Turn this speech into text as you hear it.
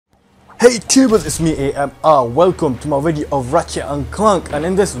Hey tubers, it's me AMR. Welcome to my video of Ratchet and Clank, and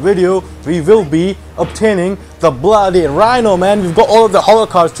in this video we will be obtaining the bloody Ryno, man. We've got all of the horror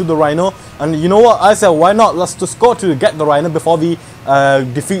cards to the Ryno, and you know what, I said why not, let's just go to get the Ryno before we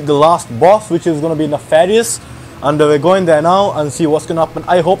defeat the last boss, which is going to be Nefarious. And we're going there now and see what's going to happen.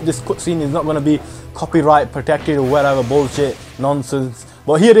 I hope this cutscene is not going to be copyright protected or whatever bullshit nonsense.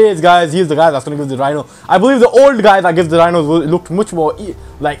 But here it is, guys. Here's the guy that's going to give the Ryno. I believe the old guy that gives the Rynos looked much more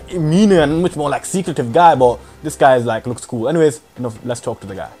like meaner and much more like secretive guy. But this guy is like looks cool. Anyways, let's talk to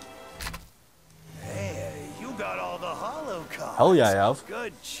the guy. Hey, you got all the hollow cards. Hell yeah, I have.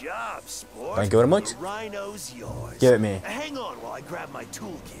 Good job, sport. Thank you very much. The Ryno's yours. Give it me. Hang on while I grab my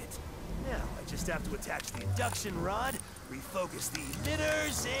toolkit. Now I just have to attach the induction rod, refocus the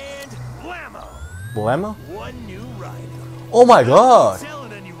emitters, and blammo! Blammo? One new Ryno. Oh my god! Don't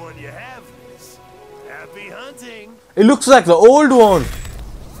tell anyone you have this. Happy hunting. It looks like the old one.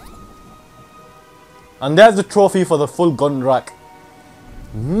 And there's the trophy for the full gun rack.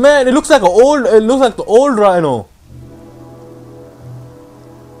 Man, it looks like the old Ryno.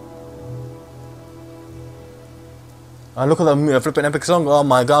 And look at the flipping epic song. Oh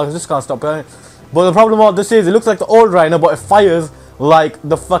my god, I just can't stop playing. But the problem about this is it looks like the old Ryno, but it fires like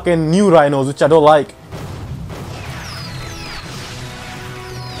the fucking new Rynos, which I don't like.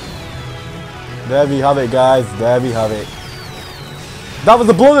 There we have it, guys. There we have it. That was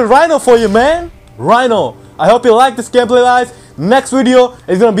the bloated Ryno for you, man. Ryno. I hope you like this gameplay, guys. Next video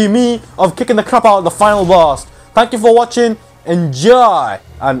is gonna be me of kicking the crap out of the final boss. Thank you for watching. Enjoy.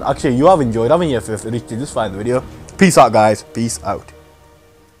 And actually, you have enjoyed, haven't you? If you reached this far in the video. Peace out, guys. Peace out.